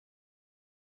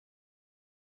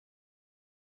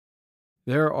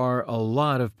There are a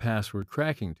lot of password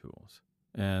cracking tools,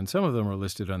 and some of them are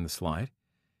listed on the slide,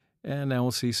 and now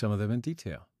we'll see some of them in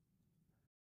detail.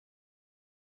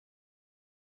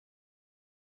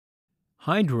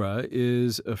 Hydra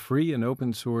is a free and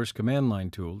open source command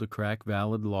line tool to crack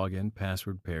valid login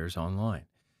password pairs online.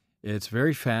 It's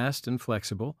very fast and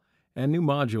flexible, and new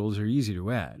modules are easy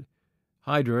to add.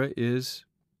 Hydra is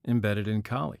embedded in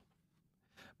Kali.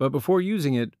 But before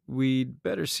using it, we'd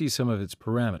better see some of its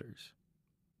parameters.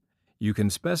 You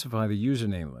can specify the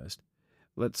username list,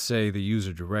 let's say the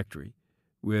user directory,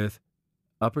 with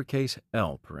uppercase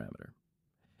L parameter.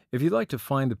 If you'd like to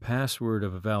find the password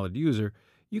of a valid user,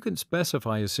 you can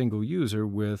specify a single user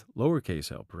with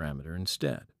lowercase l parameter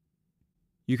instead.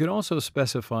 You can also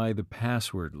specify the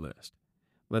password list.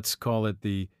 Let's call it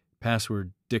the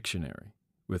password dictionary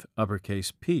with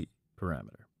uppercase P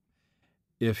parameter.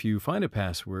 If you find a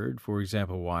password, for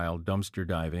example, while dumpster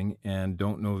diving and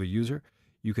don't know the user,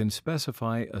 you can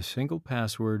specify a single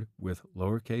password with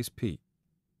lowercase p.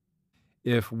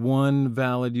 If one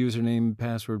valid username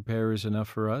password pair is enough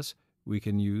for us, we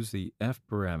can use the F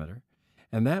parameter,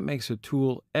 and that makes a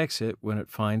tool exit when it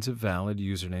finds a valid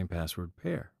username password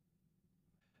pair.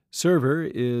 Server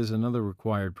is another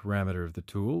required parameter of the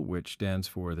tool, which stands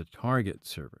for the target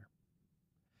server.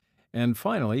 And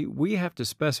finally, we have to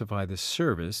specify the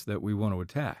service that we want to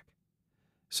attack.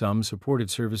 Some supported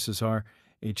services are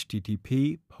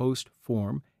HTTP post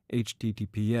form,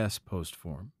 HTTPS post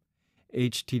form,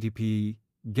 HTTP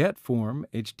get form,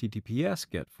 HTTPS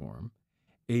get form,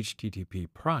 HTTP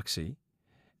proxy,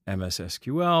 MS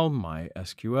SQL,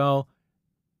 MySQL,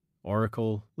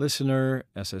 Oracle Listener,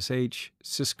 SSH,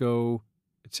 Cisco,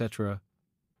 etc.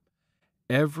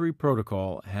 Every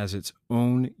protocol has its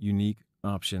own unique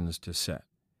options to set.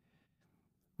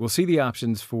 We'll see the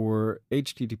options for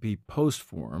HTTP post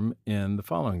form in the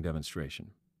following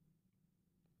demonstration.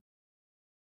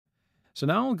 So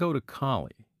now I'll go to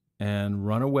Kali and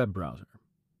run a web browser.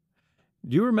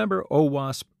 Do you remember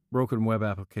OWASP Broken Web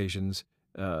Applications,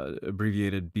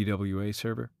 abbreviated BWA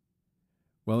server?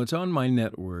 Well, it's on my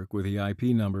network with the IP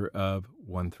number of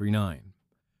 139.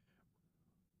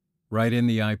 Write in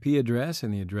the IP address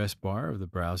in the address bar of the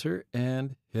browser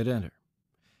and hit enter.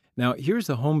 Now, here's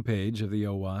the home page of the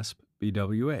OWASP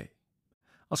BWA.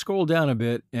 I'll scroll down a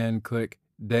bit and click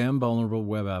Damn Vulnerable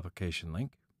Web Application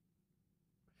link.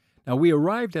 Now, we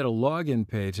arrived at a login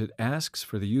page that asks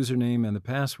for the username and the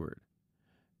password.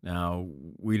 Now,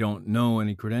 we don't know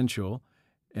any credential,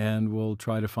 and we'll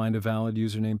try to find a valid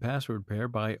username password pair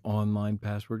by online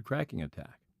password cracking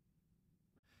attack.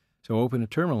 So open a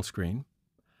terminal screen.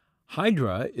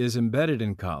 Hydra is embedded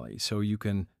in Kali, so you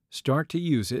can start to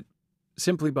use it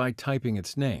simply by typing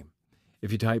its name.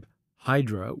 If you type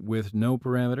Hydra with no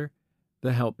parameter,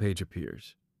 the help page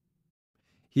appears.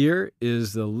 Here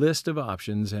is the list of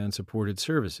options and supported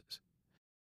services.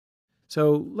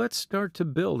 So let's start to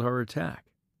build our attack.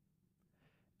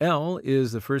 L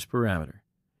is the first parameter.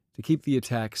 To keep the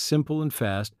attack simple and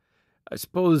fast, I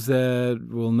suppose that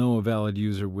we'll know a valid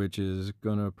user, which is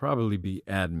going to probably be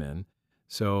admin,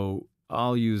 so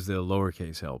I'll use the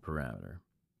lowercase l parameter.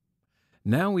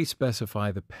 Now we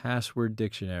specify the password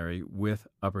dictionary with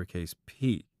uppercase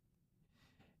P.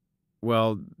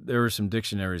 Well, there are some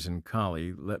dictionaries in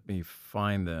Kali. Let me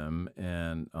find them,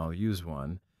 and I'll use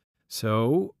one.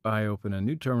 So I open a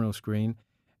new terminal screen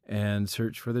and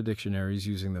search for the dictionaries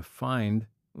using the find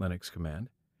Linux command.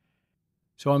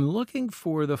 So I'm looking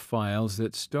for the files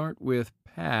that start with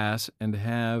pass and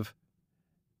have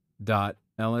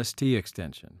 .lst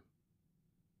extension.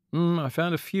 I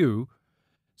found a few,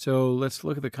 so let's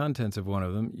look at the contents of one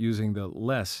of them using the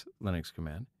less Linux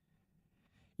command.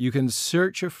 You can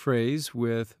search a phrase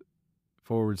with /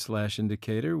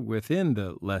 indicator within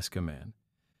the less command.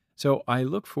 So I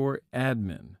look for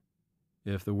admin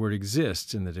if the word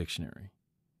exists in the dictionary.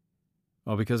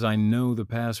 Well, because I know the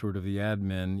password of the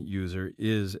admin user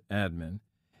is admin,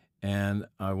 and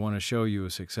I want to show you a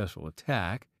successful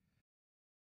attack,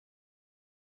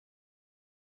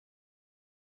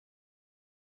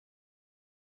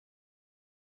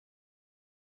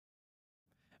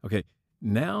 okay,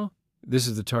 now this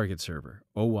is the target server,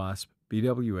 OWASP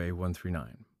BWA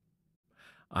 139.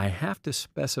 I have to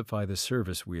specify the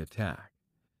service we attack.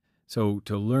 So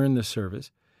to learn the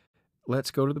service, let's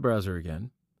go to the browser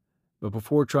again. But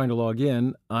before trying to log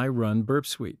in, I run Burp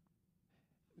Suite.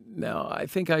 Now, I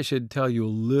think I should tell you a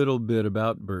little bit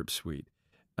about Burp Suite.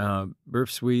 Burp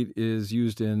Suite is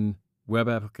used in web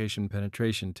application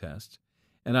penetration tests,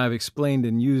 and I've explained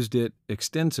and used it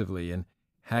extensively in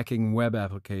hacking web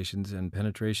applications and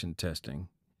penetration testing.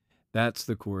 That's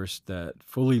the course that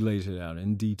fully lays it out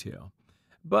in detail.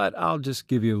 but I'll just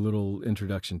give you a little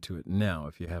introduction to it now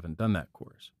if you haven't done that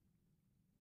course.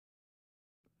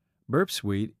 Burp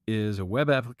Suite is a web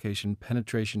application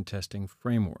penetration testing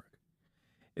framework.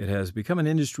 It has become an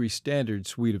industry standard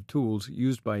suite of tools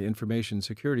used by information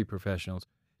security professionals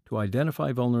to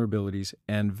identify vulnerabilities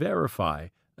and verify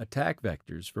attack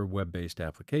vectors for web-based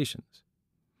applications.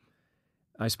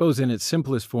 I suppose in its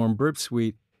simplest form, Burp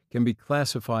Suite can be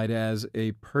classified as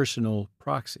a personal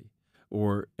proxy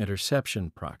or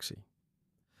interception proxy.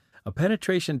 A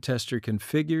penetration tester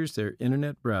configures their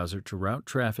internet browser to route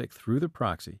traffic through the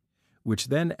proxy, which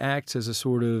then acts as a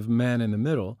sort of man in the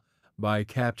middle by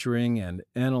capturing and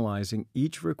analyzing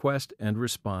each request and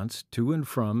response to and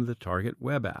from the target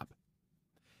web app.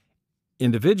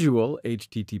 Individual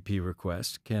HTTP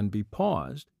requests can be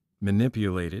paused,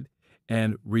 manipulated,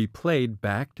 and replayed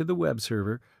back to the web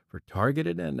server for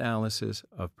targeted analysis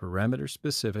of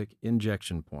parameter-specific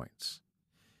injection points.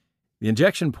 The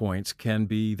injection points can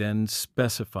be then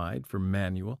specified for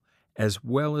manual as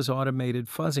well as automated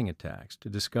fuzzing attacks to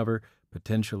discover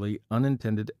potentially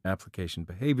unintended application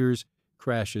behaviors,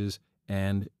 crashes,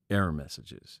 and error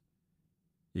messages.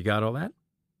 You got all that?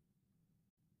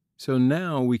 So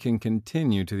now we can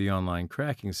continue to the online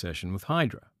cracking session with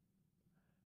Hydra.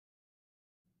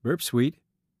 Burp Suite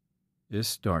is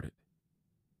started.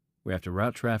 We have to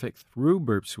route traffic through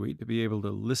Burp Suite to be able to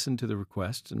listen to the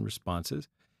requests and responses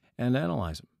and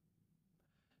analyze them.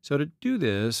 So to do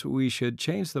this, we should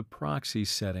change the proxy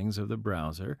settings of the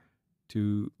browser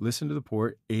to listen to the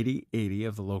port 8080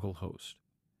 of the local host.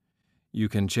 You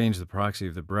can change the proxy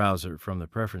of the browser from the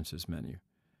Preferences menu.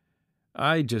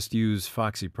 I just use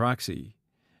Foxy Proxy.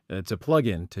 It's a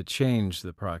plugin to change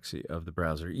the proxy of the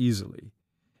browser easily.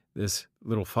 This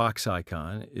little fox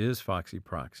icon is Foxy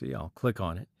Proxy. I'll click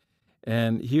on it.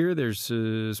 And here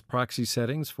there's proxy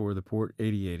settings for the port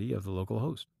 8080 of the local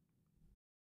host.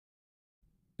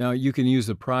 Now you can use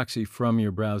the proxy from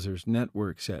your browser's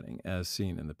network setting as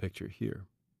seen in the picture here.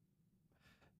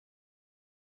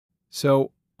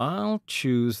 So I'll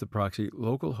choose the proxy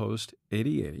localhost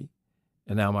 8080,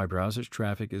 and now my browser's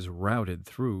traffic is routed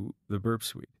through the Burp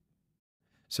Suite.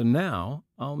 So now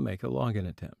I'll make a login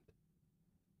attempt.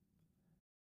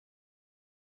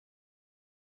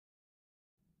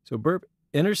 So Burp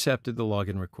intercepted the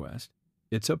login request.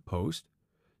 It's a post,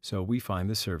 so we find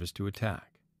the service to attack.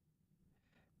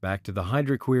 Back to the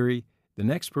Hydra query, the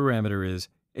next parameter is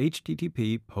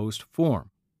HTTP post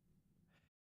form.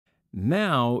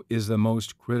 Now is the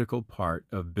most critical part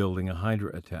of building a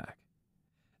Hydra attack,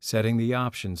 setting the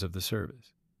options of the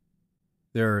service.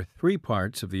 There are three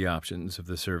parts of the options of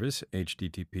the service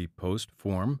HTTP post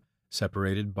form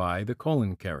separated by the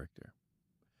colon character.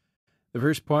 The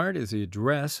first part is the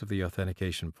address of the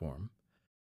authentication form.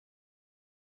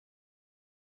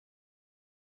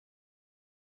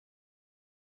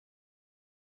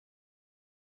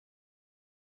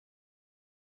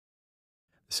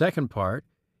 The second part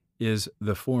is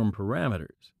the form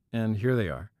parameters, and here they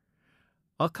are.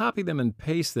 I'll copy them and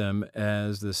paste them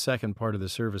as the second part of the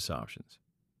service options.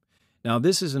 Now,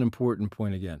 this is an important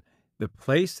point again. The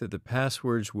place that the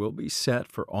passwords will be set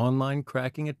for online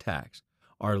cracking attacks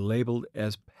are labeled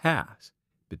as pass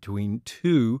between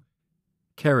two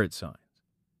caret signs.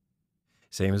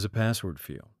 Same as a password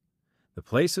field. The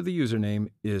place of the username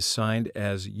is signed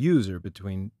as user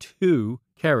between two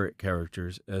caret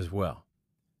characters as well.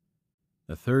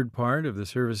 The third part of the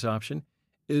service option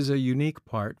is a unique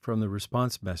part from the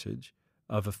response message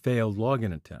of a failed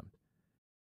login attempt.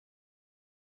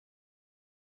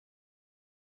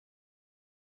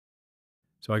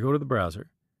 So I go to the browser,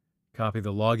 copy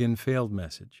the login failed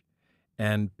message,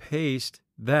 and paste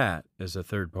that as a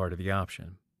third part of the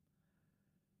option.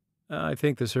 I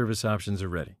think the service options are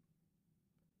ready.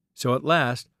 So at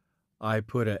last, I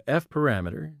put a F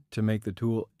parameter to make the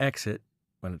tool exit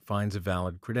when it finds a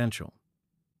valid credential.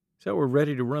 So we're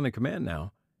ready to run the command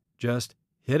now. Just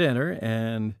hit enter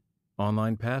and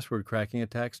online password cracking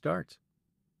attack starts.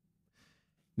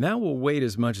 Now we'll wait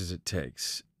as much as it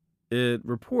takes. It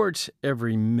reports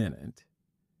every minute.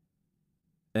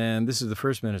 And this is the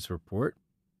first minute's report.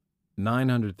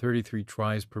 933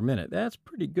 tries per minute. That's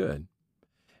pretty good.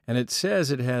 And it says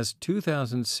it has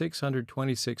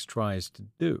 2,626 tries to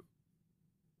do.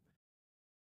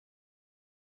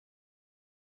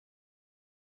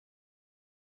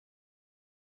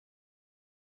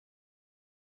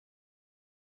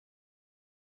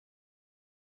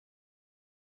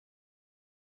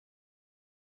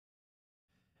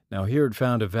 Now here it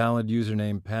found a valid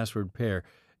username-password pair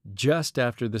just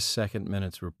after the second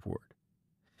minute's report.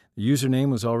 The username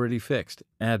was already fixed,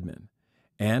 admin,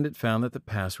 and it found that the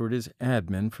password is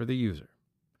admin for the user.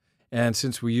 And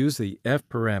since we used the F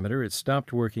parameter, it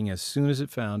stopped working as soon as it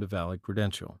found a valid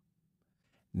credential.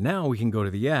 Now we can go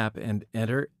to the app and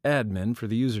enter admin for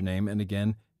the username and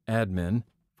again admin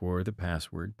for the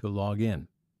password to log in.